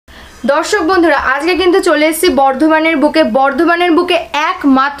দর্শক বন্ধুরা আজকে কিন্তু চলে এসেছি বর্ধমানের বুকে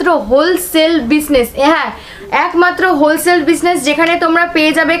একমাত্র হোলসেল বিজনেস, হ্যাঁ একমাত্র হোলসেল বিজনেস যেখানে তোমরা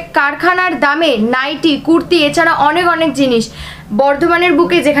পেয়ে যাবে কারখানার দামে নাইটি, কুর্তি এছাড়া অনেক অনেক জিনিস। বর্ধমানের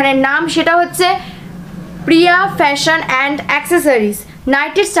বুকে যেখানে নাম সেটা হচ্ছে প্রিয়া fashion and accessories.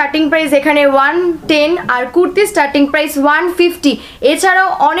 নাইটির starting price এখানে 110 আর কুর্তির স্টার্টিং প্রাইস 150। এছাড়াও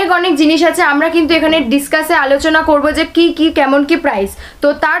অনেক অনেক জিনিস আছে, আমরা কিন্তু এখানে ডিসকাসে আলোচনা করব যে কি কেমন কি প্রাইস। তো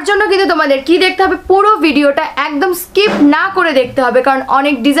তার জন্য কিন্তু তোমাদের কি দেখতে হবে, পুরো ভিডিওটা একদম স্কিপ না করে দেখতে হবে, কারণ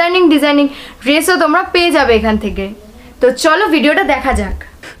অনেক ডিজাইনিং ড্রেসও তোমরা পেয়ে যাবে এখান থেকে। তো চলো ভিডিওটা দেখা যাক।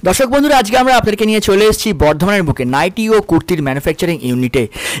 দর্শক বন্ধুরা আজকে আমরা আপনাদেরকে নিয়ে চলে এসেছি বর্ধমানের বুকে নাইটি ও কুর্তির ম্যানুফ্যাকচারিং ইউনিটে,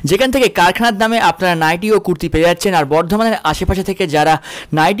 যেখান থেকে কারখানার দামে আপনারা নাইটি ও কুর্তি পেয়ে যাচ্ছেন। আর বর্ধমানের আশেপাশে থেকে যারা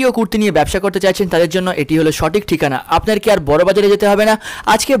নাইটি ও কুর্তি নিয়ে ব্যবসা করতে চাইছেন তাদের জন্য এটি হলো সঠিক ঠিকানা। আপনাদেরকে আর বড় বাজারে যেতে হবে না,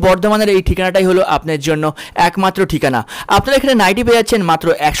 আজকে বর্ধমানের এই ঠিকানাটাই হলো আপনার জন্য একমাত্র ঠিকানা। আপনারা এখানে নাইটি পেয়ে যাচ্ছেন মাত্র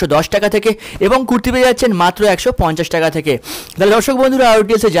 110 টাকা থেকে এবং কুর্তি পেয়ে যাচ্ছেন মাত্র 150 টাকা থেকে। তাহলে দর্শক বন্ধুরা আরও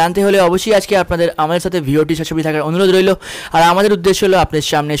ডিটেলসে জানতে হলে অবশ্যই আজকে আমাদের সাথে ভিডিওটি ছবি থাকার অনুরোধ রইল। আর আমাদের উদ্দেশ্য হলো আপনার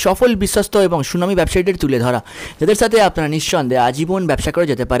সামনে সফল, বিশ্বস্ত এবং সুনামী ব্যবসায়ীদের তুলে ধরা, যাদের সাথে আপনারা নিঃসন্দেহে আজীবন ব্যবসা করে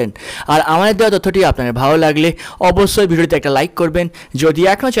যেতে পারেন। আর আমাদের দেওয়া তথ্যটি আপনার ভালো লাগলে অবশ্যই ভিডিওতে একটা লাইক করবেন। যদি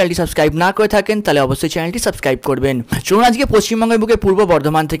এখনও চ্যানেলটি সাবস্ক্রাইব না করে থাকেন তাহলে অবশ্যই চ্যানেলটি সাবস্ক্রাইব করবেন। চলুন আজকে পশ্চিমবঙ্গের বুকে পূর্ব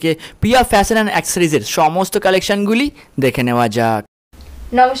বর্ধমান থেকে প্রিয়া ফ্যাশন অ্যান্ড অ্যাক্সেসরিজের সমস্ত কালেকশনগুলি দেখে নেওয়া যাক।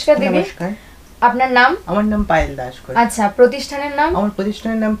 নমস্কার দিদি। নমস্কার। আপনার নাম? আমার নাম পায়েল দাস। আচ্ছা, প্রতিষ্ঠানের নাম? আমার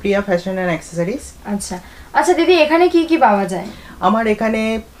প্রতিষ্ঠানের নাম প্রিয়া ফ্যাশন অ্যান্ড অ্যাক্সেসরিজ। আচ্ছা আচ্ছা দিদি, এখানে কি পাওয়া যায়? আমার এখানে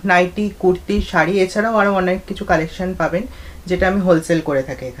নাইটি, কুর্তি, শাড়ি এছাড়াও আরো অনেক কিছু কালেকশন পাবেন, যেটা আমি হোলসেল করে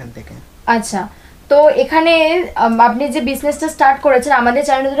থাকি এখান থেকে। আচ্ছা, তো এখানে আপনি যে বিজনেসটা স্টার্ট করেছেন আমাদের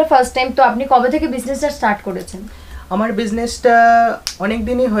চ্যানেলে ফার্স্ট টাইম, তো আপনি কবে থেকে বিজনেসটা স্টার্ট করেছেন? আমার বিজনেসটা অনেক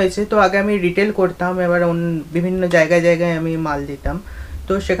দিনই হয়েছে। তো আগে আমি রিটেল করতাম, এবার বিভিন্ন জায়গায় আমি মাল দিতাম।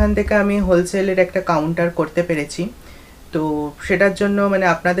 তো সেখান থেকে আমি হোলসেলের একটা কাউন্টার করতে পেরেছি। তো সেটার জন্য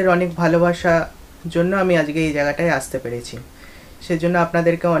আপনাদের অনেক ভালোবাসা জন্য আমি আজকে এই জায়গাটায় আসতে পেরেছি। সেজন্য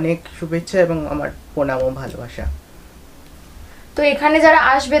আপনাদেরকে অনেক শুভেচ্ছা এবং আমার প্রণাম ও ভালোবাসা। তো এখানে যারা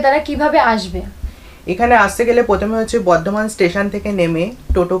আসবে তারা কিভাবে আসবে? এখানে আসতে গেলে প্রথমে হচ্ছে বর্ধমান স্টেশন থেকে নেমে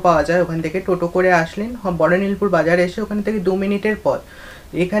টোটো পাওয়া যায়, ওখান থেকে টোটো করে আসলেন বরানিলপুর বাজারে এসে ওখান থেকে 2 মিনিটের পথ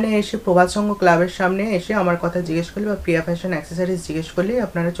এখানে এসে প্রভাত সংঘ ক্লাবের সামনে এসে আমার কথা জিজ্ঞেস করলে বা প্রিয়া ফ্যাশন অ্যাক্সেসরিজ জিজ্ঞেস করলেই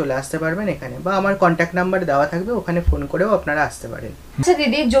আপনারা চলে আসতে পারবেন এখানে, বা আমার কন্ট্যাক্ট নাম্বার দেওয়া থাকবে, ওখানে ফোন করেও আপনারা আসতে পারেন। আচ্ছা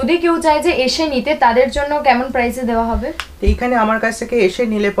দিদি, যদি কেউ চায় যে এসে নিতে, তাদের জন্য কেমন প্রাইসে দেওয়া হবে? তো এইখানে আমার কাছ থেকে এসে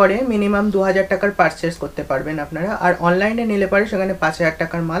নিলে পরে মিনিমাম 2000 টাকার পারচেস করতে পারবেন আপনারা, আর অনলাইনে নিলে পরে সেখানে 5000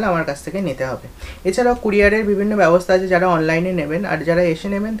 টাকার মাল আমার কাছ থেকে নিতে হবে। এছাড়াও কুরিয়ারের বিভিন্ন ব্যবস্থা আছে, যারা অনলাইনে নেবেন আর যারা এসে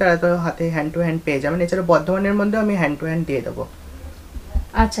নেবেন তারা তো হাতে হ্যান্ড টু হ্যান্ড পেয়ে যাবেন। এছাড়া বর্ধমানের মধ্যে আমি হ্যান্ড টু হ্যান্ড দিয়ে দেবো।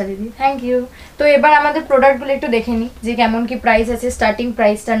 আচ্ছা দিদি, থ্যাংক ইউ। তো এবার আমাদের প্রোডাক্টগুলো একটু দেখে নিই যে কেমন কি প্রাইস আছে, স্টার্টিং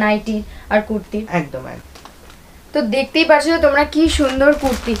প্রাইসটা নাইটি আর কুর্তি। একদম। তো দেখতেই পাচ্ছ তোমরা কি সুন্দর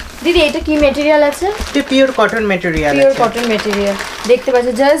কুর্তি। দিদি এটা কি ম্যাটেরিয়াল আছে? এটা pure cotton material. Pure cotton material দেখতে পাচ্ছ,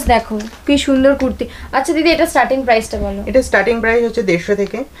 জাস্ট দেখো কি সুন্দর কুর্তি। আচ্ছা দিদি, এটা স্টার্টিং প্রাইসটা বলো। এটা স্টার্টিং প্রাইস হচ্ছে 150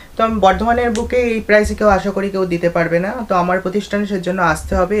 থেকে। তো আমি বর্ধমানের বুকে এই প্রাইসে কেউ আশা করি কেউ দিতে পারবে না। তো আমার প্রতিষ্ঠানে সেজন্য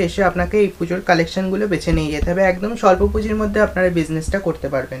আসতে হবে, এসে আপনাকে এই পুজোর কালেকশনগুলো বেছে নিয়ে যেতে হবে। একদম স্বল্প পুঁজির মধ্যে আপনারা বিজনেসটা করতে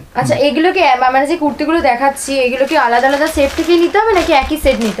পারবেন। আচ্ছা, এগুলো কি আমরা যে কুর্তিগুলো দেখাচ্ছি এগুলো কি আলাদা আলাদা সেট থেকে নিতে হবে নাকি একই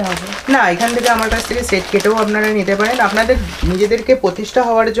সেট নিতে হবে? না, এখান থেকে আমার কাছ থেকে সেট কেটেও আপনারা নিতে পারেন। আপনাদের নিজেদেরকে প্রতিষ্ঠা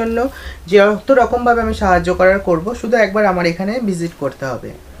হওয়ার জন্য যত রকমভাবে আমি সাহায্য করার করব, শুধু একবার আমার এখানে ভিজিট করতে হবে।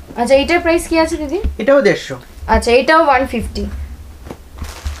 আচ্ছা, এটার প্রাইস কি আছে দিদি? এটাও 150। আচ্ছা, এটাও 150।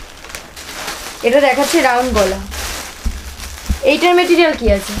 এটা দেখাচ্ছে রাউন্ড গলা। এইটার ম্যাটেরিয়াল কি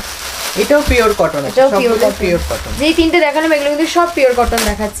আছে? এটাও পিওর কটন। এটাও পিওর কটন। যেই তিনটে দেখালাম এগুলো কিন্তু সব পিওর কটন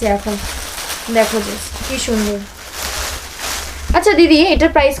দেখাচ্ছে এখন। দেখো জাস্ট কি সুন্দর। আচ্ছা দিদি,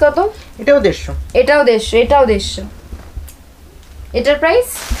 এটার প্রাইস কত? এটাও 150। এটাও 150। এটার প্রাইস?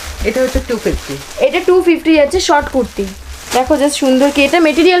 এটা হচ্ছে 250। এটা 250 যাচ্ছে শর্ট কুর্তি। দেখো জাস্ট সুন্দর কি। এটা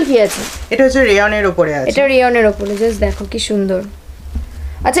ম্যাটেরিয়াল কি আছে? এটা হচ্ছে রেয়নের উপরে আছে। এটা রেয়নের উপরে, জাস্ট দেখো কি সুন্দর।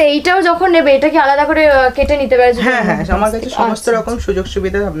 আচ্ছা, এইটাও যখন নেবে এটা কি আলাদা করে কেটে নিতে পারবে? হ্যাঁ, আমার কাছে সমস্ত রকম সুযোগ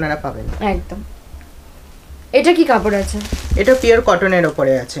সুবিধা আপনারা পাবেন। একদম। এটা কি কাপড় আছে? এটা পিওর কটনের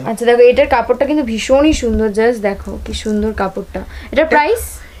উপরে আছে। আচ্ছা দেখো, এটার কাপড়টা কিন্তু ভীষণই সুন্দর, জাস্ট দেখো কি সুন্দর কাপড়টা। এটার প্রাইস?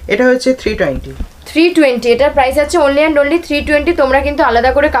 এটা হচ্ছে 320। 320। এটার প্রাইস আছে অনলি অ্যান্ড অনলি 320। তোমরা কিন্তু আলাদা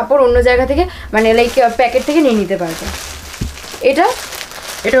করে কাপড় অন্য জায়গা থেকে লাইক প্যাকেট থেকে নিয়ে নিতে পারবে। এটাও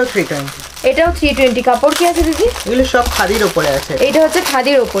 320। এটাও 320। কাপড় কি আছে দিদি? এগুলো সব খাদির উপরে আছে। এটা হচ্ছে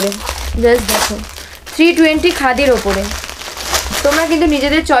খাদির উপরে, জাস্ট দেখো 320 খাদির উপরে। তোমরা কিন্তু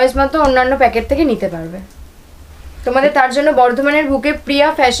নিজেদের চয়েস মতো অন্যান্য প্যাকেট থেকে নিতে পারবে। তোমাদের তার জন্য বর্ধমানের বুকে প্রিয়া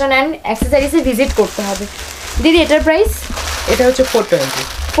ফ্যাশন অ্যান্ড অ্যাক্সেসরিজে ভিজিট করতে হবে। দিদি এটার প্রাইস? এটা হচ্ছে 420।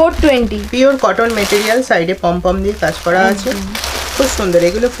 420 পিওর কটন মেটেরিয়াল, সাইডে পম দিয়ে কাজ করা আছে, খুব সুন্দর।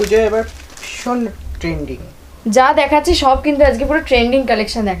 এগুলো পুজোয় এবার ভীষণ ট্রেন্ডিং। যা দেখাচ্ছি সব কিন্তু আজকে পুরো ট্রেন্ডিং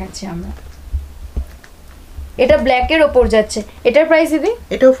কালেকশন দেখাচ্ছি আমরা। এটা ব্ল্যাকের ওপর যাচ্ছে, এটার প্রাইস দিদি?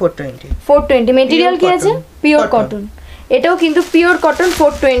 এটাও 420। 420 মেটেরিয়াল কি আছে? Pure cotton. এটাও কিন্তু পিওর কটন,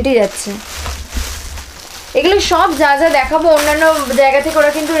 420 যাচ্ছে। এগুলো সব যা যা দেখাবো অন্যান্য জায়গা থেকে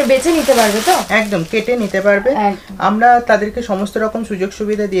ওরা কিন্তু বেছে নিতে পারবে তো? একদম কেটে নিতে পারবে। আমরা তাদেরকে সমস্ত রকম সুযোগ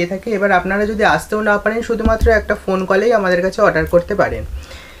সুবিধা দিয়ে থাকি। এবার আপনারা যদি আসতেও না পারেন, শুধুমাত্র একটা ফোন কলেই আমাদের কাছে অর্ডার করতে পারেন।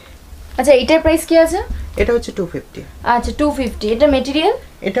 আচ্ছা এটার প্রাইস কি আছে? এটা হচ্ছে 250। আচ্ছা 250। এটা মেটেরিয়াল?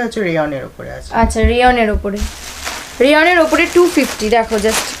 এটা হচ্ছে রেয়নের উপরে আছে। আচ্ছা রেয়নের উপরে, রেয়নের উপরে 250। দেখো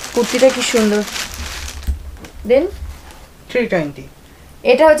জাস্ট কুর্তিটা কি সুন্দর। দেন 320।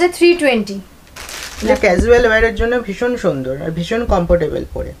 এটা হচ্ছে 320। এটা ক্যাজুয়াল ওয়্যারের জন্য ভীষণ সুন্দর আর ভীষণ কমফোর্টেবল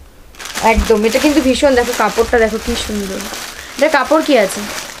পরে। একদম এটা কিন্তু ভীষণ, দেখো কাপড়টা দেখো কি সুন্দর। এটা কাপড় কি আছে?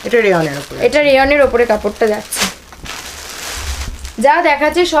 এটা রেয়নের উপরে। এটা রেয়নের উপরে কাপড়টা যাচ্ছে। যা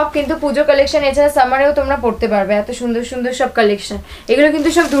দেখাচ্ছে সব কিন্তু পুজো কালেকশন, এছাড়া সামারেও তোমরা পড়তে পারবে। এত সুন্দর সুন্দর সব কালেকশন, এগুলো কিন্তু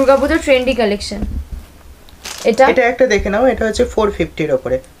সব দুর্গাপুজোর ট্রেন্ডি কালেকশন। এটা একটা দেখে নাও, এটা হচ্ছে 450 এর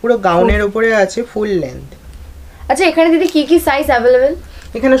উপরে, পুরো গাউনের উপরে আছে, ফুল লেন্থ। আচ্ছা এখানে দিদি কি কি সাইজ অ্যাভেলেবেল?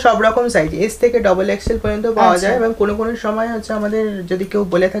 এখানে সব রকম সাইজ, এস থেকে ডবল এক্সেল পর্যন্ত পাওয়া যায়, এবং কোনো কোনো সময় হচ্ছে আমাদের যদি কেউ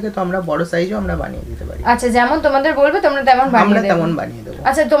বলে থাকে তো আমরা বড় সাইজও আমরা বানিয়ে দিতে পারি। আচ্ছা যেমন তোমাদের বলবে তোমরা তেমন বানিয়ে দেব। তেমন বানিয়ে দেব।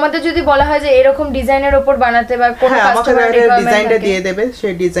 আচ্ছা তোমাদের যদি বলা হয় যে এরকম ডিজাইনের উপর বানাতে বা কোনো কাস্টমার ডিজাইনটা দিয়ে দেবে,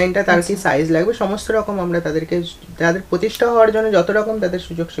 সেই ডিজাইনটা তার কি সাইজ লাগবে সমস্ত রকম আমরা তাদেরকে, তাদের প্রতিষ্ঠা হওয়ার জন্য যত রকম তাদের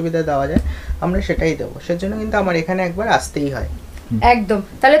সুযোগ সুবিধা দেওয়া যায় আমরা সেটাই দেবো। সেজন্য কিন্তু আমার এখানে একবার আসতেই হয়। একদম।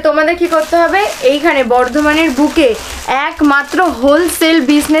 তাহলে তোমাদের কি করতে হবে, এইখানে বর্ধমানের বুকে একমাত্র হোলসেল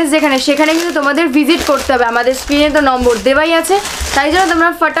বিজনেস যেখানে, সেখানে কিন্তু তোমাদের ভিজিট করতে হবে। আমাদের স্ক্রিনে তো নম্বর দেওয়াই আছে, তাই জন্য তোমরা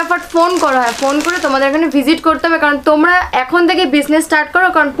ফটাফট ফোন করো। হ্যাঁ ফোন করে তোমাদের এখানে ভিজিট করতে হবে, কারণ তোমরা এখন থেকে বিজনেস স্টার্ট করো,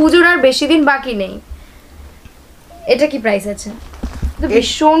 কারণ পুজোর আর বেশি দিন বাকি নেই। এটা কি প্রাইস আছে?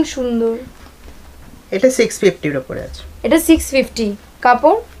 ভীষণ সুন্দর। এটা 650 এর উপরে আছে। এটা 650।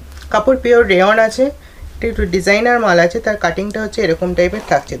 কাপড় পিওর রেয়ন আছে, একটু ডিজাইনার মাল আছে, তার কাটিংটা হচ্ছে এরকম টাইপের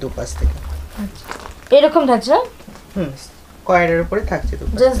থাকছে দুপাশ থেকে। এরকম থাকছে? কয়ারের উপরে থাকছে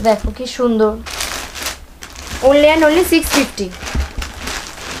দুপাশ। জাস্ট দেখো কি সুন্দর। only and only 650।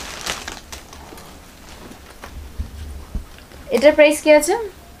 এটার প্রাইস কি আছে?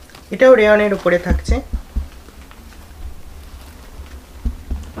 এটাও রেয়নের উপরে থাকছে।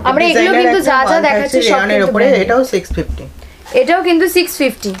 আমরা এগুলো কিন্তু যা যা দেখাচ্ছি সব রেয়নের উপরে। এটাও 650। এটাও কিন্তু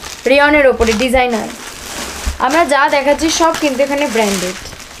 650 রেয়নের উপরে ডিজাইনার। আমরা যা দেখাচ্ছি সব কিন্তু এখানে ব্র্যান্ডেড।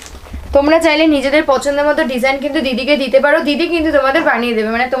 তোমরা চাইলে নিজেদের পছন্দের মতো ডিজাইন কিন্তু দিদিকে দিতে পারো, দিদি কিন্তু তোমাদের বানিয়ে দেবে,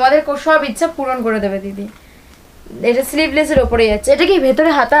 মানে তোমাদের সব ইচ্ছা পূরণ করে দেবে দিদি। এটা স্লিভলেসের উপরে যাচ্ছে। এটা কি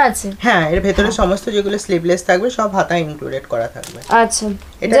ভেতরে হাতা আছে? হ্যাঁ এর ভেতরে সমস্ত যেগুলো স্লিভলেস থাকবে সব হাতা ইনক্লুডেড করা থাকবে। আচ্ছা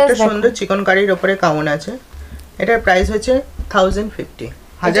এটা একটা সুন্দর চিকনকারির উপরে গাউন আছে। এটার প্রাইস হচ্ছে 1050,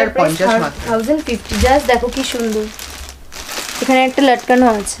 1050 মাত্র। 1050। জাস্ট দেখো কি সুন্দর, এখানে একটা লটকানো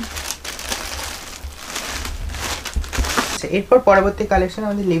আছে। এরপর পরবর্তী কালেকশন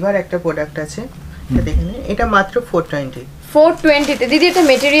আমাদের লিভার একটা প্রোডাক্ট আছে, এটা দেখে নিন। এটা মাত্র 420। 420 তে দিদি এটা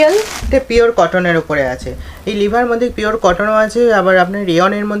মেটেরিয়াল? এটা পিওর কটনের উপরে আছে। এই লিভার মধ্যে পিওর কটনও আছে, আবার আপনার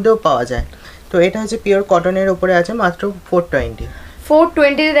রেয়নের মধ্যেও পাওয়া যায়। তো এটা হচ্ছে পিওর কটনের উপরে আছে, মাত্র 420।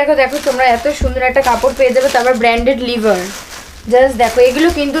 420 তে দেখো দেখো তোমরা এত সুন্দর একটা কাপড় পেয়ে যাবে, তারপর ব্র্যান্ডেড লিভার। জাস্ট দেখো এগুলো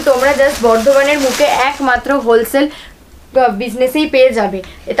কিন্তু তোমরা জাস্ট বর্ধমানের মুখে একমাত্র হোলসেল বিজনেসেই পেয়ে যাবে।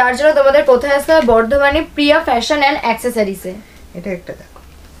 তার জন্য তোমাদের কোথায় আসতে হবে? বর্ধমানে প্রিয়া ফ্যাশন অ্যান্ড অ্যাক্সেসরিজে। এটা একটা দেখো,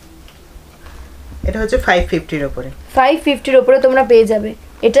 এটা হচ্ছে 550 এর উপরে। 550 এর উপরে তোমরা পেয়ে যাবে।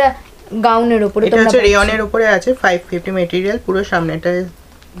 এটা গাউনের উপরে তোমরা, এটা হচ্ছে রেয়নের উপরে আছে, 550 মেটেরিয়াল। পুরো সামনেটা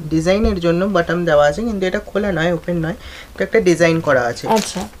ডিজাইনের জন্য বটম দেওয়া আছে, কিন্তু এটা খোলা নয়, ওপেন নয়, তো একটা ডিজাইন করা আছে।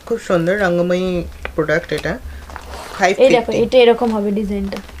 আচ্ছা খুব সুন্দর রঙময়ী প্রোডাক্ট এটা। 550। এই দেখো এটা এরকম হবে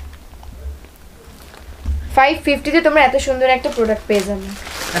ডিজাইনটা। 550 তে তোমরা এত সুন্দর একটা প্রোডাক্ট পেয়ে যাবে।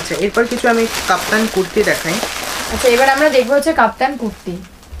 আচ্ছা এরপর কিছু আমি কাপ্তান কুর্তি দেখাই। আচ্ছা এবার আমরা দেখবো হচ্ছে কাপ্তান কুর্তি।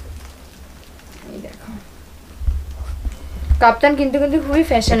 এই দেখো কাপ্তান কিন্তু কিন্তু খুবই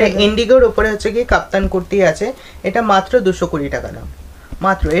ফ্যাশনেবল। এটা ইন্ডিগোর উপরে হচ্ছে কি কাপ্তান কুর্তি আছে। এটা মাত্র 220 টাকা দাম,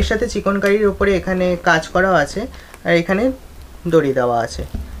 মাত্র। এর সাথে চিকনকারির উপরে এখানে কাজ করা আছে, আর এখানে দড়ি দেওয়া আছে।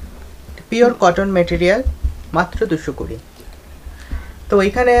 পিওর কটন মেটেরিয়াল, মাত্র 220। তো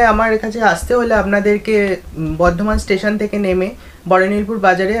ওইখানে আমার কাছে আসতে হলে আপনাদেরকে বর্ধমান স্টেশন থেকে নেমে বরানীলপুর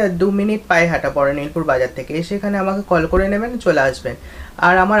বাজারে 2 মিনিট পায়ে হাঁটা বরানীলপুর বাজার থেকে এসে এখানে আমাকে কল করে নেবেন, চলে আসবেন।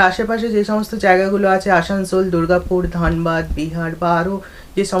 আর আমার আশেপাশে যে সমস্ত জায়গাগুলো আছে আসানসোল, দুর্গাপুর, ধানবাদ, বিহার বা আরও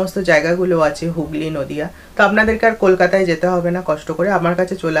যে সমস্ত জায়গাগুলো আছে হুগলি, নদিয়া, তো আপনাদেরকে আর কলকাতায় যেতে হবে না, কষ্ট করে আমার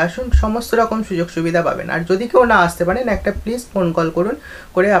কাছে চলে আসুন, সমস্ত রকম সুযোগ সুবিধা পাবেন। আর যদি কেউ না আসতে পারেন একটা প্লিজ ফোন কল করুন,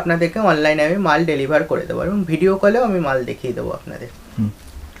 করে আপনাদেরকে অনলাইনে আমি মাল ডেলিভার করে দেবো এবং ভিডিও কলেও আমি মাল দেখিয়ে দেবো আপনাদের।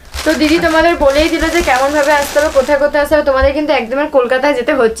 তো দিদি তোমাদের বলেই দিল যে কেমন ভাবে আসতে হবে, কোথায় কোথায় আসতে হবে। তোমাদের কিন্তু একদম আর কলকাতায়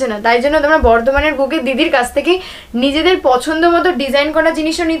যেতে হচ্ছে না, তাই জন্য তোমরা বর্ধমানের বুকে দিদির কাছ থেকে নিজেদের পছন্দ মতো ডিজাইন করা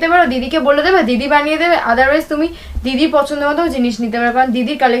জিনিসও নিতে পারো, দিদিকে বলে দেবে, দিদি বানিয়ে দেবে। আদারওয়াইজ তুমি দিদির পছন্দ মতো জিনিস নিতে পারো, কারণ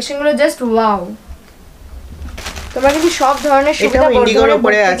দিদির কালেকশনগুলো জাস্ট ওয়াও। তোমরা কিন্তু সব ধরনের সুবিধা বর্ধমানের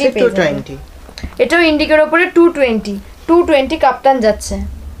বুক থেকেই পেয়ে যাবে। এটাও ইন্ডিগোর ওপরে 220 কাপ্তান যাচ্ছে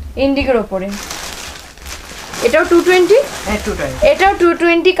ইন্ডিগোর ওপরে। এটাও 220, এটাও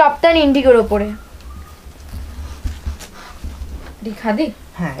 220 কাপ্তান ইন্ডিগোর ওপরে। খাদি,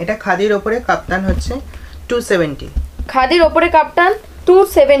 হ্যাঁ এটা খাদির ওপরে কাপ্তান হচ্ছে 270। খাদির ওপরে কাপ্তান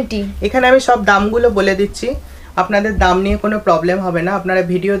 270। এখানে আমি সব দামগুলো বলে দিচ্ছি, আপনাদের দাম নিয়ে কোনো প্রবলেম হবে না। আপনারা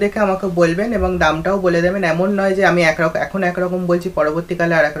ভিডিও দেখে আমাকে বলবেন এবং দামটাও বলে দেবেন। এমন নয় যে আমি এখন একরকম বলছি,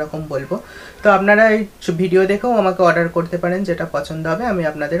 পরবর্তীকালে আর একরকম বলবো। তো আপনারা এই ভিডিও দেখেও আমাকে অর্ডার করতে পারেন, যেটা পছন্দ হবে আমি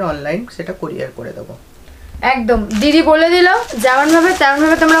আপনাদের অনলাইন সেটা কুরিয়ার করে দেবো। একদম দিদি বলে দিল যেমন ভাবে তেমন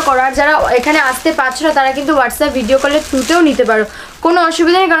ভাবে তোমরা করো। আর যারা এখানে আসতে পারছো না তারা কিন্তু হোয়াটসঅ্যাপ ভিডিও কলের থ্রুতেও নিতে পারো, কোনো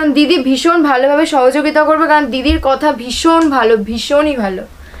অসুবিধা নেই। কারণ দিদি ভীষণ ভালোভাবে সহযোগিতা করবে, কারণ দিদির কথা ভীষণ ভালো, ভীষণই ভালো।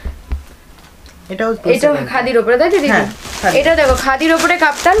 এটাও খাদির ওপরে, তাই দিদি? এটা দেখো খাদির ওপরে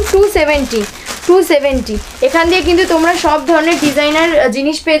কাপ্তান 270। এখান দিয়ে কিন্তু তোমরা সব ধরনের ডিজাইনার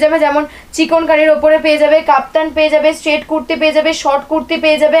জিনিস পেয়ে যাবে, যেমন চিকন কারির ওপরে পেয়ে যাবে, কাপ্তান পেয়ে যাবে, স্ট্রেট কুর্তি পেয়ে যাবে, শর্ট কুর্তি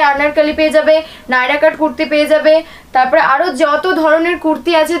পেয়ে যাবে, আনারকলি পেয়ে যাবে, নায়রা কাট কুর্তি পেয়ে যাবে। তারপরে আরও যত ধরনের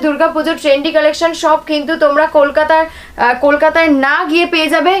কুর্তি আছে দুর্গাপুজোর ট্রেন্ডি কালেকশন সব কিন্তু তোমরা কলকাতায় না গিয়ে পেয়ে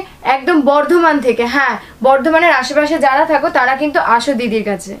যাবে একদম বর্ধমান থেকে। হ্যাঁ, বর্ধমানের আশেপাশে যারা থাকো তারা কিন্তু আসো দিদির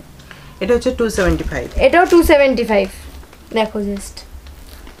কাছে। এটা হচ্ছে 275। এটাও 275। দেখো জাস্ট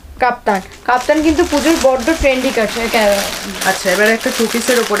কাপ্তান কিন্তু পুজোর বড্ড ট্রেন্ডি কাটছে। আচ্ছা, এবার একটা 2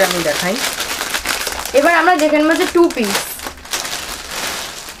 পিসের উপরে আমি দেখাই। এবার আমরা যেখানে মধ্যে 2 পিস,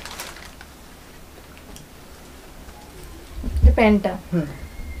 প্যান্টটা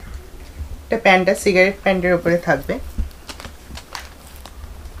এটা প্যান্টটা সিগারেট প্যান্টের উপরে থাকবে।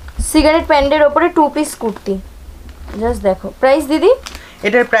 সিগারেট প্যান্টের উপরে 2 পিস কুর্তি। জাস্ট দেখো প্রাইস দিদি।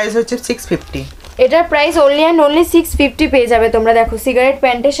 এটার প্রাইস হচ্ছে 650। এটার প্রাইস অনলি অ্যান্ড অনলি 650 পেয়ে যাবে তোমরা। দেখো সিগারেট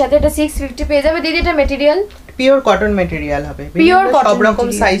প্যান্টের সাথে এটা 650 পেয়ে যাবে দিদি। এটা মেটেরিয়াল পিওর কটন মেটেরিয়াল হবে, পিওর সব রকম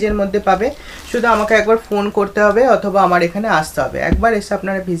সাইজের মধ্যে পাবে। শুধু আমাকে একবার ফোন করতে হবে অথবা আমার এখানে আসতে হবে। একবার এসে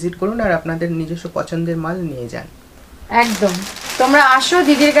আপনারা ভিজিট করুন আর আপনাদের নিজস্ব পছন্দের মাল নিয়ে যান। একদম তোমরা আসো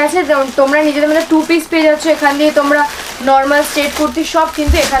দিদির কাছে, তোমরা নিজেদের মধ্যে 2 পিস পেয়ে যাচ্ছ। এখান দিয়ে তোমরা নর্মাল স্ট্রেট কুর্তি সব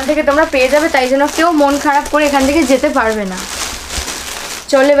কিন্তু এখান থেকে তোমরা পেয়ে যাবে, তাই জন্য কেউ মন খারাপ করে এখান থেকে যেতে পারবে না।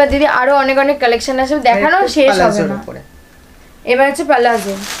 চলো এবার দিদি আরো অনেক অনেক কালেকশন আছে, দেখানো শেষ হবে না। এবার হচ্ছে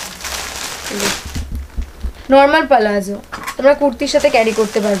পালাজো, নর্মাল পালাজো তোমরা কুর্তির সাথে ক্যারি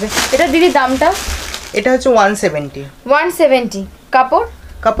করতে পারবে। এটা দিদি দামটা? এটা হচ্ছে 170।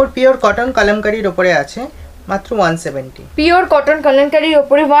 কাপড় পিওর কটন কলমকারীর উপরে আছে, মাত্র 170। পিওর কটন কলমকারীর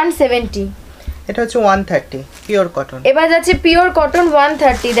উপরে 170। এটা হচ্ছে 130 পিওর কটন। এবার যাচ্ছে পিওর কটন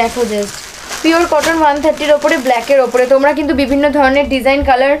 130। দেখো জাস্ট পিওর কটন 130 ওপরে ব্ল্যাকের ওপরে তোমরা কিন্তু বিভিন্ন ধরনের ডিজাইন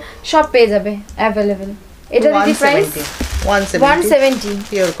কালার সব পেয়ে যাবে অ্যাভেলেবেল। এটা দিদি price 170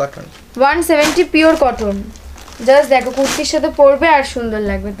 pure cotton. 170 pure cotton. Just দেখো কুর্তির সাথে পরবে আর সুন্দর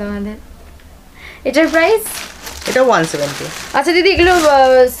লাগবে তোমাদের। এটার প্রাইস? এটা 170। আচ্ছা দিদি এগুলো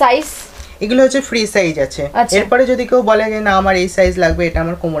সাইজ? এগুলো হচ্ছে ফ্রি সাইজ আছে। এরপরে যদি কেউ বলে যে না আমার এই সাইজ লাগবে, এটা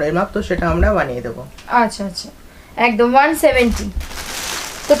আমার কোমরের মাপ, তো সেটা আমরা বানিয়ে দেবো। আচ্ছা একদম 170।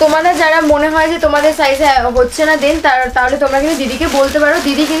 তো তোমাদের যারা মনে হয় যে তোমাদের সাইজে হচ্ছে না দেন, তাহলে তোমরা কিন্তু দিদিকে বলতে পারো,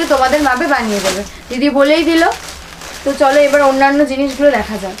 দিদি কিন্তু তোমাদের মাপে বানিয়ে দেবে। দিদি বলেই দিল। তো চলো এবার অন্যান্য জিনিসগুলো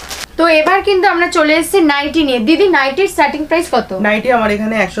দেখা যাক। তো এবার কিন্তু আমরা চলে এসেছি নাইটি নিয়ে। দিদি নাইটির স্টার্টিং প্রাইস কত? নাইটি আমার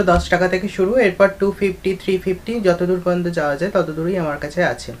এখানে 110 টাকা থেকে শুরু, এরপর 250, 350 যতদূর পর্যন্ত যাওয়া যায় ততদূরই আমার কাছে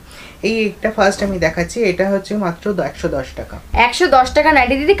আছে। এইটা ফার্স্ট আমি দেখাচ্ছি, এটা হচ্ছে মাত্র 110 টাকা। 110 টাকা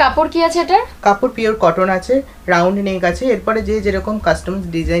নাইটি। দিদি কাপড় কি আছে এটা? কাপড় পিওর কটন আছে, রাউন্ড নেক আছে। এরপরে যে যেরকম কাস্টমাইজ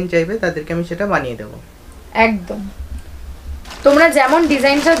ডিজাইন চাইবে তাদেরকে আমি সেটা বানিয়ে দেবো। একদম তোমরা যেমন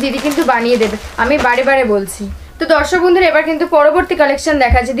ডিজাইন চাও দিদি কিন্তু বানিয়ে দেবে। আমি বারে বারে বলছি তো দর্শক বন্ধুরা এবার কিন্তু পরবর্তী কালেকশন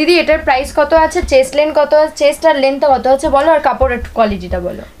দেখাচ্ছে। দিদি এটার প্রাইস কত আছে, চেস্ট লেন্থ কত আছে, চেস্ট আর লেন্থ কত আছে বলো, আর কাপড়ের কোয়ালিটিটা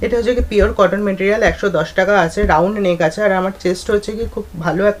বলো। এটা হচ্ছে কি পিওর কটন মেটেরিয়াল, 110 টাকা আছে, রাউন্ড নেক আছে। আর আমার চেস্ট হচ্ছে কি খুব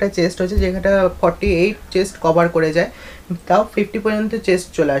ভালো একটা চেস্ট হচ্ছে, যেটা 48 চেস্ট কভার করে যায়, তাও 50 পর্যন্ত চেস্ট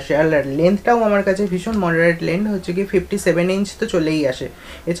চলে আসে। আর লেন্থটাও আমার কাছে ভীষণ মডারেট লেন্থ, হচ্ছে কি 57 ইঞ্চ তো চলেই আসে,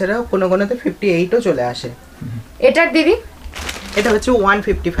 এছাড়াও কোনো কোনোতে 58ও চলে আসে। এটার দিদি এটা হচ্ছে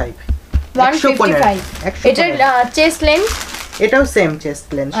 155 এটার চেস্ট লেন্থ, এটাও সেম চেস্ট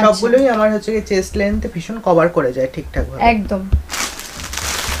লেন্থ, সবগুলোই আমার হচ্ছে কি চেস্ট লেন্থে ভীষণ কভার করে যায় ঠিকঠাক ভাবে একদম।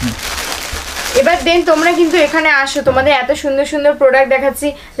 এবার দেন তোমরা কিন্তু এখানে আসো, তোমাদের এত সুন্দর সুন্দর প্রোডাক্ট দেখাচ্ছি,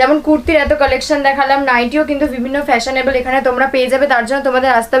 যেমন কুর্তির এত কালেকশন দেখালাম, নাইটিও কিন্তু বিভিন্ন ফ্যাশনেবল এখানে তোমরা পেয়ে যাবে। তার জন্য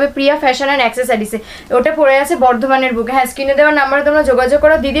তোমাদের আসতে হবে প্রিয়া ফ্যাশন অ্যান্ড অ্যাক্সেসরিজে, ওটা পড়ে আছে বর্ধমানের বুকে। হ্যাঁ, স্ক্রিনে দেওয়ার নাম্বারে তোমরা যোগাযোগ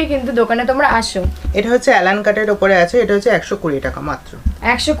করো, দিদির কিন্তু দোকানে তোমরা আসো। এটা হচ্ছে অ্যালান কাটের উপরে আছে, এটা হচ্ছে 120 টাকা মাত্র,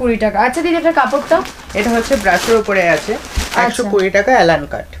 120 টাকা। আচ্ছা দিদি এটার কাপড়টা, এটা হচ্ছে ব্রাশের উপরে আছে, 120 টাকা অ্যালান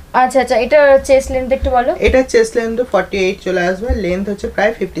কাট। আচ্ছা আচ্ছা, এটা চেস্ট লেন্থ একটু বলো। এটা চেস্ট লেন্থ 48 চলে আসবে, লেন্থ হচ্ছে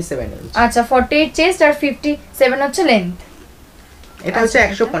প্রায় 57 ইঞ্চ। আচ্ছা 48 চেস্ট আর 57 হচ্ছে লেন্থ। এটা হচ্ছে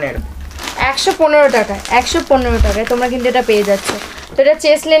 115 টাকা, 115 টাকায় তোমরা কিন্তু এটা পেয়ে যাচ্ছ। তো এটা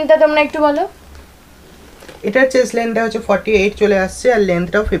চেস্ট লেন্থটা তোমরা একটু বলো। এটার চেস্ট লেন্থটা হচ্ছে 48 চলে আসছে, আর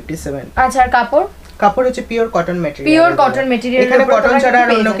লেন্থটাও 57। আচ্ছা আর কাপড়, কাপড় হচ্ছে pure cotton material, pure cotton material, এখানে কটন ছাড়া আর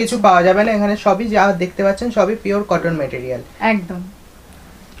অন্য কিছু পাওয়া যাবে না, এখানে সবই যা দেখতে পাচ্ছেন সবই পিওর কটন মেটেরিয়াল একদম।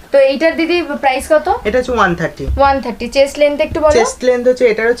 তো এইটার দিদি প্রাইস কত? এটা হচ্ছে 130 চেস্ট লেন্থ একটু বলো। চেস্ট লেন্থ হচ্ছে,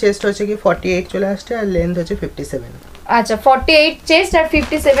 এটারও চেস্ট হচ্ছে কি 48 চলে আসছে, আর লেন্থ হচ্ছে 57। আচ্ছা 48 চেস্ট আর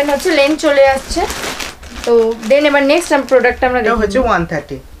 57 হচ্ছে লেন্থ চলে আসছে। তো দেন এবার নেক্সট প্রোডাক্ট আমরা দেখব, হচ্ছে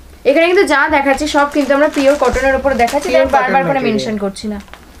 130। এখানে কিন্তু যা দেখাচ্ছি সব কিন্তু আমরা পিওর কটনের উপর দেখাচ্ছি, আমি বারবার করে মেনশন করছি না।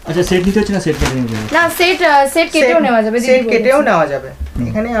 আচ্ছা সেট নিতে হচ্ছে না, সেট কেটে নিতে হবে না, সেট কেটেও নেওয়া যাবে, সেট কেটেও নেওয়া যাবে,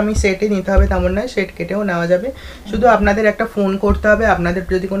 এখানে আমি সেটই নিতে হবে তেমন নয়, সেট কেটেও নেওয়া যাবে। শুধু আপনাদের একটা ফোন করতে হবে, আপনাদের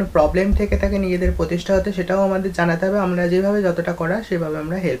যদি কোনো প্রবলেম থেকে থাকে নিজেদের প্রতিষ্ঠা হতে, সেটাও আমাদের জানাতে হবে, আমরা যেভাবে যতটা করা সেভাবে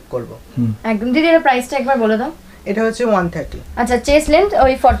আমরা হেল্প করব। একদম। দিদি এর প্রাইসটা একবার বলে দাও। এটা হচ্ছে 130। আচ্ছা চেস্ট লেন্থ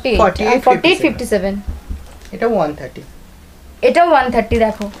ওই 48 57, এটা 130, এটাও 130।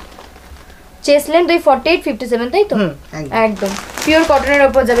 দেখো চেস্ট লেন্থ ওই 48 57, তাই তো? একদম পিওর কটনের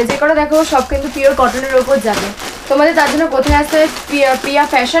উপর যাবে, যে কোনো দেখো সব কিন্তু পিওর কটনের উপর যাবে। তোমাদের তার জন্য কোথায় আসতে হবে, প্রিয়া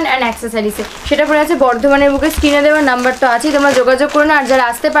ফ্যাশন অ্যান্ড অ্যাক্সেসরিজে, সেটা পড়ে আছে বর্ধমানের বুকে, স্ক্রিনে দেওয়ার নাম্বার তো আছেই, তোমরা যোগাযোগ করো না। আর যারা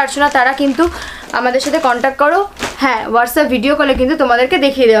আসতে পারছো না তারা কিন্তু আমাদের সাথে কন্ট্যাক্ট করো, হ্যাঁ হোয়াটসঅ্যাপ ভিডিও কলে কিন্তু তোমাদেরকে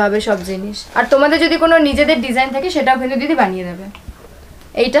দেখিয়ে দেওয়া হবে সব জিনিস। আর তোমাদের যদি কোনো নিজেদের ডিজাইন থাকে সেটাও কিন্তু দিদি বানিয়ে দেবে।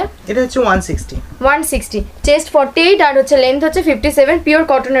 এটা হচ্ছে 160 চেস্ট 48 আর হচ্ছে লেন্থ হচ্ছে 57, পিওর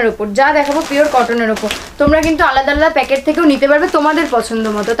কটনের উপর। যা দেখাবো পিওর কটনের উপর, তোমরা কিন্তু আলাদা আলাদা প্যাকেট থেকেও নিতে পারবে তোমাদের পছন্দ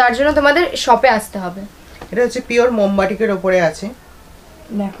মতো, তার জন্য তোমাদের শপে আসতে হবে। এটা হচ্ছে পিওর মোমবাটিকের উপরে আছে,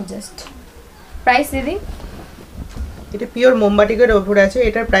 দেখো জাস্ট প্রাইস দিদি। এটা পিওর মোমবাটিকের উপরে আছে,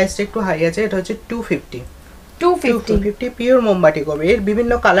 এটার প্রাইসটা একটু হাই আছে, এটা হচ্ছে 250 পিওর মোমবাটিক হবে। এর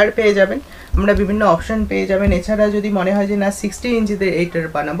বিভিন্ন কালার পেয়ে যাবেন, আমরা বিভিন্ন অপশন পেয়ে যাবেন। এছাড়া যদি মনে হয় যে না 60 ইঞ্চিতে এইটার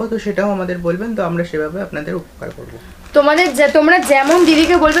বানাবো, তো সেটাও আমাদের বলবেন, তো আমরা সেভাবে আপনাদের উপকার করবো। তোমরা যেমন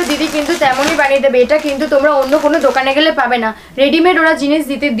দিদিকে বলবে দিদি কিন্তু তেমনই বানিয়ে দেবে। এটা কিন্তু তোমরা অন্য কোনো দোকানে গেলে পাবে না, রেডিমেড ওরা জিনিস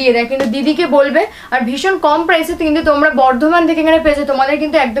দিয়ে দেয়, কিন্তু দিদিকে বলবে আর ভীষণ কম প্রাইসে কিন্তু তোমরা বর্ধমান থেকে এখানে পেয়েছো। তোমাদের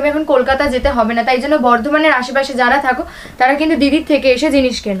কিন্তু একদম এখন কলকাতা যেতে হবে না, তাই জন্য বর্ধমানের আশেপাশে যারা থাকো তারা কিন্তু দিদির থেকে এসে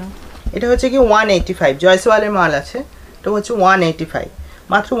জিনিস কেনো। এটা হচ্ছে কি 185 জয়সওয়ালের মাল আছে, এটা হচ্ছে 185,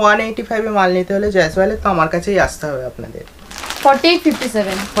 মাত্র 185 এ মাল নিতে হলে জয়সওয়ালের তো আমার কাছেই আসতে হবে আপনাদের।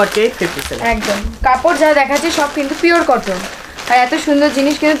 48-57 একদম। কাপড় যা দেখাচ্ছে সব কিন্তু পিওর কটন, আর এত সুন্দর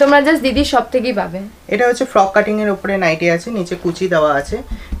জিনিস কিন্তু তোমরা জাস্ট দিদির সব থেকেই পাবে। এটা হচ্ছে ফ্রক কাটিং এর উপরে নাইটি আছে, নিচে কুচি দেওয়া আছে,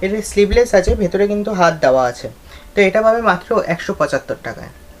 এটা স্লিভলেস আছে, ভেতরে কিন্তু হাত দেওয়া আছে। তো এটা পাবে মাত্র 175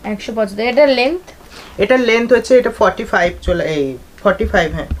 টাকায়। 175। এটার লেন্থ হচ্ছে এটা 45 চলে, এই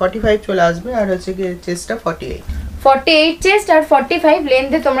 45, হ্যাঁ 45 চলে আসবে, আর হচ্ছে কি চেস্টটা 48 চেস্ট আর 45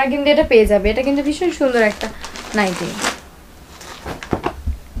 লেন্থে তোমরা কিন্তু এটা পেয়ে যাবে। এটা কিন্তু ভীষণ সুন্দর একটা নাইটি।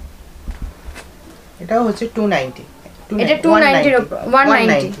 এটাও হচ্ছে 290, এটা 290 এর উপর,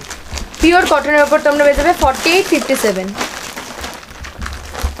 190 পিওর কটনের উপর তোমরা পেয়ে যাবে 48-57।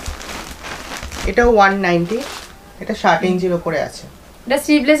 এটাও 190, এটা 60 ইঞ্চির উপরে আছে, এটা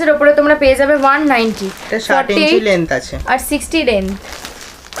স্লিভলেসের উপরে তোমরা পেয়ে যাবে 190, এটা 60 ইঞ্চি লেন্থ আছে আর 60 লেন্থ।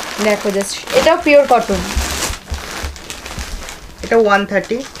 দেখো জাস্ট এটাও পিওর কটন, এটা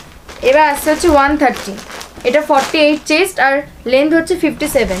 130। এবার আসছে হচ্ছে 130, এটা 48 চেস্ট আর লেন্থ হচ্ছে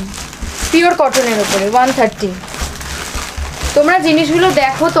 57, পিওর কটনের উপরে 130। তোমরা জিনিসগুলো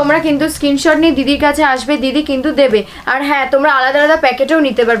দেখো, তোমরা কিন্তু স্ক্রিনশট নিয়ে দিদির কাছে আসবে, দিদি কিন্তু দেবে। আর হ্যাঁ, তোমরা আলাদা আলাদা প্যাকেটেও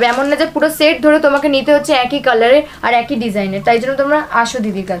নিতে পারবে, এমন না যে পুরো সেট ধরে তোমাকে নিতে হচ্ছে একই কালারের আর একই ডিজাইনের। তাই জন্য তোমরা আসো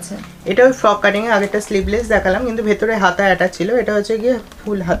দিদির কাছে। এটা ওই ফ্রক কাটিং এ আগেটা স্লিভলেস দেখালাম, কিন্তু ভেতরে হাতা অ্যাটাচ ছিল। এটা হচ্ছে গিয়ে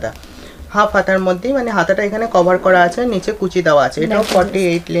ফুল হাতা, হাফ হাতার মধ্যেই, মানে হাতাটা এখানে কভার করা আছে, নিচে কুচি দেওয়া আছে। এটাও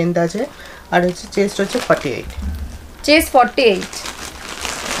 48 লেন্থ আছে, আর হচ্ছে চেস্ট হচ্ছে 48, চেস্ট 48।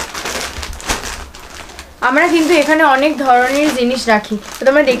 আমরা কিন্তু এখানে অনেক ধরনের জিনিস রাখি, তো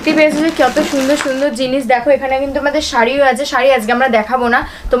তোমরা দেখতে পেয়েছো যে কত সুন্দর সুন্দর জিনিস। দেখো এখানে কিন্তু আমাদের শাড়িও আছে, শাড়ি আজকে আমরা দেখাবো না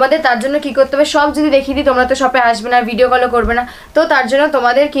তোমাদের, তার জন্য কি করতে হবে, সব যদি দেখিয়ে দিই তোমরা তো শপে আসবে না, ভিডিও কলও করবে না, তো তার জন্য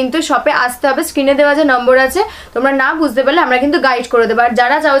তোমাদের কিন্তু শপে আসতে হবে। স্ক্রিনে দেওয়া যে নম্বর আছে, তোমরা না বুঝতে পারলে আমরা কিন্তু গাইড করে দেবো। আর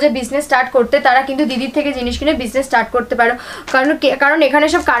যারা চাও যে বিজনেস স্টার্ট করতে, তারা কিন্তু দিদির থেকে জিনিস কিনে বিজনেস স্টার্ট করতে পারো, কারণ এখানে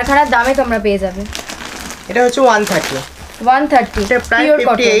সব কারখানার দামে তোমরা পেয়ে যাবে। এটা হচ্ছে 130, 130, এটা প্রায়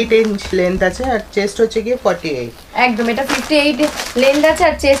 58 ইঞ্চ লেন্থ আছে, আর চেস্ট হচ্ছে গিয়ে 48। একদম এটা 58 লেন্থ আছে,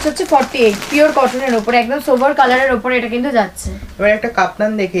 আর চেস্ট হচ্ছে 48, পিওর কটনের উপরে, একদম সোবার কালারের উপরে এটা কিন্তু যাচ্ছে। এবার একটা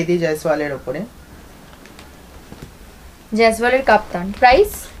কাপ্তান দেখিয়ে দিই জয়সওয়ালের উপরে, জয়সওয়ালের কাপ্তান। প্রাইস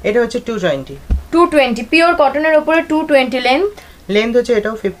এটা হচ্ছে 220, পিওর কটনের উপরে 220 লেন্থ হচ্ছে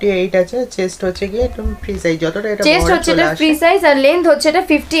এটাও 58 আছে, চেস্ট হচ্ছে গিয়ে একদম ফ্রি সাইজ, যতটা এটা চেস্ট হচ্ছে এটা ফ্রি সাইজ, আর লেন্থ হচ্ছে এটা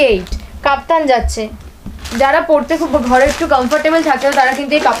 58, কাপ্তান যাচ্ছে। যারা পড়তে খুব ঘরে একটু কমফোর্টেবল থাকে তারা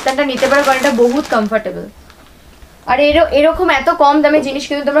কিন্তু এই কাপ্তানটা নিতে পারো, কারণ এটা বহুত কমফোর্টেবল। আর এরকম এত কম দামে জিনিস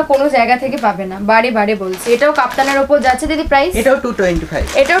কিন্তু তোমরা কোনো জায়গা থেকে পাবে না, বারে বারে বলছি। এটাও কাপ্তানের উপর যাচ্ছে দিদি, প্রাইস এটাও 225,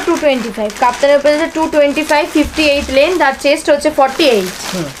 এটাও 225, কাপ্তানের উপর যাচ্ছে 225, 58 লেন্থ, আর চেস্ট হচ্ছে 48।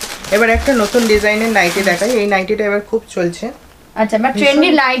 এবার একটা নতুন ডিজাইনের নাইটি দেখাই, এই নাইটিটা এবার খুব চলছে। আচ্ছা, বা ট্রেন্ডি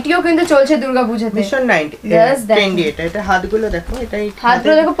নাইটিও কিন্তু চলছে দুর্গা পূজাতে, ভীষণ নাইটি ট্রেন্ডি। এটা হাতগুলো দেখো, এটা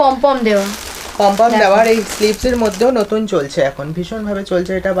হাতগুলো দেখো পম দেওয়া, পম্পম দেওয়ার। এই স্লিভস এর মধ্যেও নতুন চলছে এখন, ভীষণ ভাবে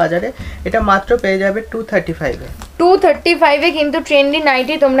চলছে এটা বাজারে। এটা মাত্র পেয়ে যাবে 235 এ। 235 এ কিন্তু ট্রেন্ডি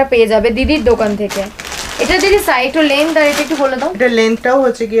নাইটি তোমরা পেয়ে যাবে দিদির দোকান থেকে। এটা দিদি সাইড ও লেন্থ আর এটা একটু বলে দাও। এটা লেন্থটাও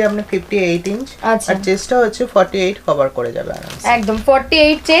হচ্ছে কি আপনার 58 ইঞ্চ, আর চেস্টটা হচ্ছে 48 কভার করে যাবে আরামসে। একদম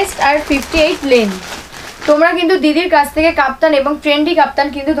 48 চেস্ট আর 58 লেন্থ। তোমরা কিন্তু দিদির কাছ থেকে কাপ্তান এবং ট্রেন্ডি কাপ্তান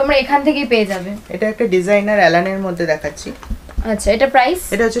কিন্তু তোমরা এখান থেকেই পেয়ে যাবে। এটা একটা ডিজাইনার অ্যালানের মধ্যে দেখাচ্ছি। আচ্ছা, এটা প্রাইস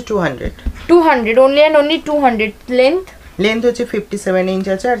এটা হচ্ছে 200, only and only 200 লেন্থ হচ্ছে 57 ইঞ্চ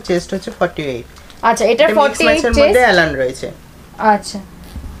আছে, আর চেস্ট হচ্ছে 48। আচ্ছা, এটা 48 চেস্ট মধ্যে অ্যালান রয়েছে। আচ্ছা,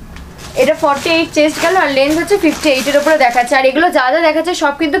 এটা 48 চেস্ট গেল, আর লেন্থ হচ্ছে 58 এর উপরে দেখাচ্ছে। আর এগুলো যা যা দেখাচ্ছে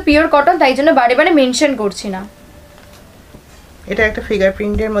সব কিন্তু পিওর কটন, তাই জন্য বারে বারে মেনশন করছি না। এটা একটা ফিগার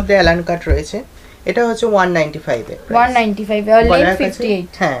প্রিন্টের মধ্যে অ্যালান কাট রয়েছে, এটা হচ্ছে 195 এ। 195 আর লেন্থ 58।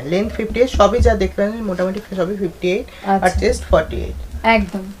 হ্যাঁ, লেন্থ 58, সবই যা দেখলেন মোটামুটি সবই 58, আর চেস্ট 48।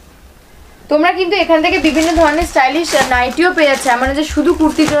 একদম। তোমরা কিন্তু এখান থেকে বিভিন্ন ধরনের স্টাইলিশ নাইটিও পেয়ে যাচ্ছে, মানে যে শুধু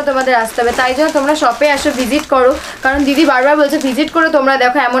কুর্তির জন্য তোমাদের আসতে হবে, তাই জন্য তোমরা শপে আসো, ভিজিট করো। কারণ দিদি বারবার বলছে ভিজিট করো তোমরা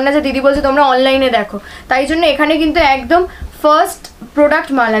দেখো, এমন না যে দিদি বলছে তোমরা অনলাইনে দেখো। তাই জন্য এখানে কিন্তু একদম ফার্স্ট প্রোডাক্ট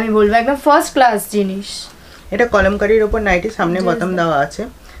মাল, আমি বলবো একদম ফার্স্ট ক্লাস জিনিস। এটা কলমকারির উপর নাইটি, সামনে বটম দেওয়া আছে।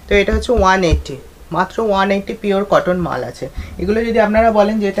 তো এটা হচ্ছে 180, মাত্র 180 পিওর কটন মাল আছে। এগুলো যদি আপনারা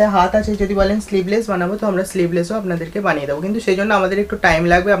বলেন যে এটা হাত আছে, যদি বলেন স্লিভলেস বানাবো, তো আমরা স্লিভলেসও আপনাদেরকে বানিয়ে দেবো, কিন্তু সেই জন্য আমাদের একটু টাইম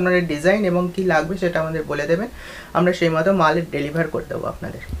লাগবে। আপনাদের ডিজাইন এবং কি লাগবে সেটা আমাদের বলে দেবেন, আমরা সেই মতো মাল ডেলিভার করে দেবো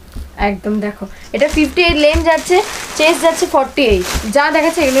আপনাদের। একদম দেখো, এটা 58 লেন্থ যাচ্ছে, চেস্ট যাচ্ছে 48, যা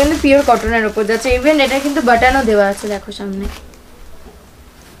দেখাচ্ছে এগুলো কিন্তু পিওর কটনের উপর যাচ্ছে। ইভেন এটা কিন্তু বাটনও দেওয়া আছে, দেখো সামনে।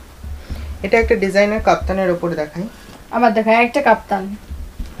 এটা একটা ডিজাইনার কাপ্তানের উপর দেখাই, আবার দেখায় একটা কাপ্তান।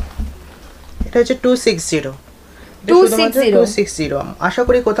 এটা হচ্ছে 260। আশা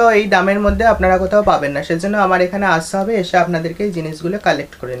করি কোথাও এই দামের মধ্যে আপনারা কোথাও পাবেন না, সেজন্য আমার এখানে আসতে হবে, এসে আপনাদেরকে এই জিনিসগুলো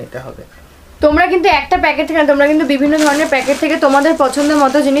কালেক্ট করে নিতে হবে। তোমরা কিন্তু একটা প্যাকেট থেকে, তোমরা কিন্তু বিভিন্ন ধরনের প্যাকেট থেকে তোমাদের পছন্দের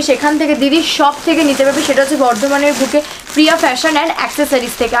মতো জিনিস এখান থেকে দিদির শপ থেকে নিতে পারবে। সেটা হচ্ছে বর্ধমানের বুকে প্রিয়া ফ্যাশন অ্যান্ড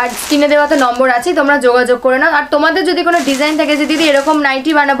অ্যাক্সেসরিজ থেকে। আর স্ক্রিনে দেওয়া তো নম্বর আছে, তোমরা যোগাযোগ করে নাও। আর তোমাদের যদি কোনো ডিজাইন থাকে যে দিদি এরকম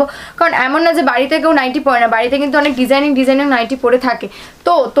নাইটি বানাবো, কারণ এমন না যে বাড়িতে কেউ নাইটি পরে না, বাড়িতে কিন্তু অনেক ডিজাইনিং নাইটি পরে থাকে,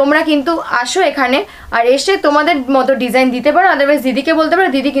 তো তোমরা কিন্তু আসো এখানে আর এসে তোমাদের মতো ডিজাইন দিতে পারো। আদারওয়াইজ দিদিকে বলতে পারো,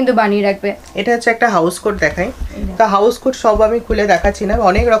 দিদি কিন্তু বানিয়ে রাখবে। এটা হচ্ছে একটা হাউস কোট দেখাই। তো হাউস কোট সব আমি খুলে দেখাচ্ছি না,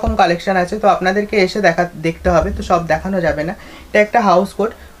 অনেক রকম কালেকশন আছে, তো আপনাদেরকে এসে দেখতে হবে, তো সব দেখানো যাবে না। এটা একটা হাউস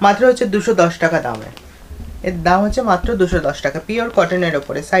কোট, মাত্র হচ্ছে 210 টাকা দামে। এর দাম হচ্ছে মাত্র 210 টাকা, পিওর কটনের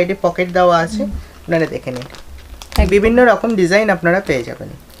ওপরে, সাইডে পকেট দেওয়া আছে, আপনারা দেখে নিন। বিভিন্ন রকম ডিজাইন আপনারা পেয়ে যাবেন।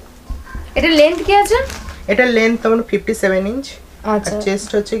 এটা লেন্থ কি আছে? এটা লেন্থ তোমার 57 ইঞ্চ, আচ্ছা, চেস্ট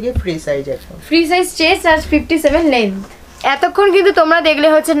হচ্ছে কি ফ্রি সাইজ, একদম ফ্রি সাইজ চেস্ট আর 57 লেন্থ। এতক্ষণ কিন্তু তোমরা দেখলে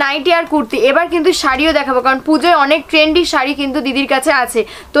হচ্ছে নাইটি আর কুর্তি, এবার কিন্তু শাড়িও দেখাবো, কারণ পুজোয় অনেক ট্রেন্ডি শাড়ি কিন্তু দিদির কাছে আছে।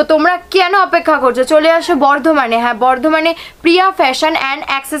 তো তোমরা কেন অপেক্ষা করছো, চলে আসো বর্ধমানে। হ্যাঁ, বর্ধমানে প্রিয়া ফ্যাশন অ্যান্ড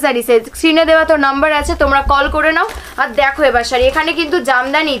অ্যাক্সেসরিজে স্ক্রিনে দেওয়া তো নাম্বার আছে, তোমরা কল করে নাও। আর দেখো এবার শাড়ি, এখানে কিন্তু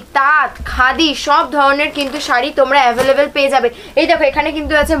জামদানি, তাঁত, খাদি সব ধরনের কিন্তু শাড়ি তোমরা অ্যাভেলেবেল পেয়ে যাবে। এই দেখো এখানে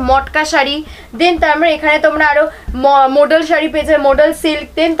কিন্তু আছে মটকা শাড়ি, দেন তারপরে এখানে তোমরা আরো মডেল শাড়ি পেয়ে যাবে, মডেল সিল্ক,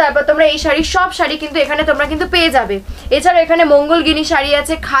 দেন তারপর তোমরা এই শাড়ি সব শাড়ি কিন্তু এখানে তোমরা কিন্তু পেয়ে যাবে। এছাড়াও এখানে মঙ্গলগিনি শাড়ি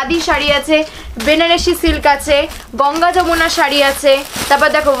আছে, খাদি শাড়ি আছে, বেনারসি সিল্ক আছে, গঙ্গা যমুনা শাড়ি আছে, তারপর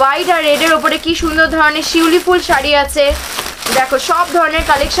দেখো হোয়াইট আর রেডের ওপরে কি সুন্দর ধরনের শিউলি ফুল শাড়ি আছে। দেখো সব ধরনের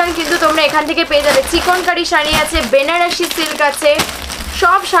কালেকশন কিন্তু তোমরা এখান থেকে পেয়ে যাবে। চিকনকারি শাড়ি আছে, বেনারসি সিল্ক আছে,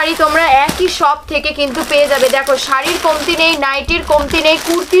 সব শাড়ি তোমরা একই শপ থেকে কিন্তু পেয়ে যাবে। দেখো শাড়ির কমতি নেই, নাইটির কমতি নেই,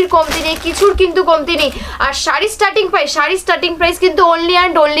 কুর্তির কমতি নেই, কিছুর কিন্তু কমতি নেই। আর শাড়ির স্টার্টিং প্রাইস কিন্তু অনলি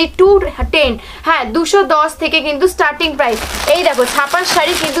অ্যান্ড অনলি 210, হ্যাঁ 210 থেকে কিন্তু স্টার্টিং প্রাইস। এই দেখো ছাপার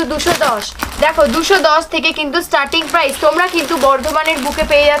শাড়ি কিন্তু 210, দেখো 210 থেকে কিন্তু স্টার্টিং প্রাইস। তোমরা কিন্তু বর্ধমানের বুকে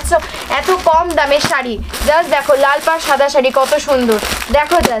পেয়ে যাচ্ছ এত কম দামের শাড়ি। জাস্ট দেখো লাল পাড় সাদা শাড়ি কত সুন্দর,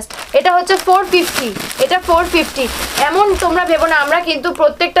 দেখো জাস্ট এটা হচ্ছে 450, এটা 450। এমন তোমরা ভেবো না, আমরা কিন্তু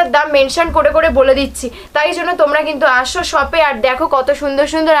প্রত্যেকটার দাম মেনশন করে করে বলে দিচ্ছি, তাই জন্য তোমরা কিন্তু আসো শপে আর দেখো কত সুন্দর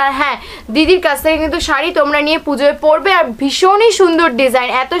সুন্দর। আর হ্যাঁ, দিদির কাছ থেকে কিন্তু শাড়ি তোমরা নিয়ে পুজোয় পরবে, আর ভীষণই সুন্দর ডিজাইন,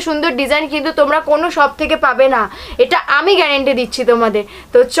 এত সুন্দর ডিজাইন কিন্তু তোমরা কোনো শপ থেকে পাবে না, এটা আমি গ্যারেন্টি দিচ্ছি তোমাদের।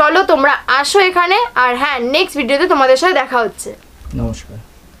 তো চলো তোমরা আসো এখানে, আর হ্যাঁ নেক্সট ভিডিওতে তোমাদের সাথে দেখা হচ্ছে। নমস্কার।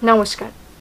 নমস্কার।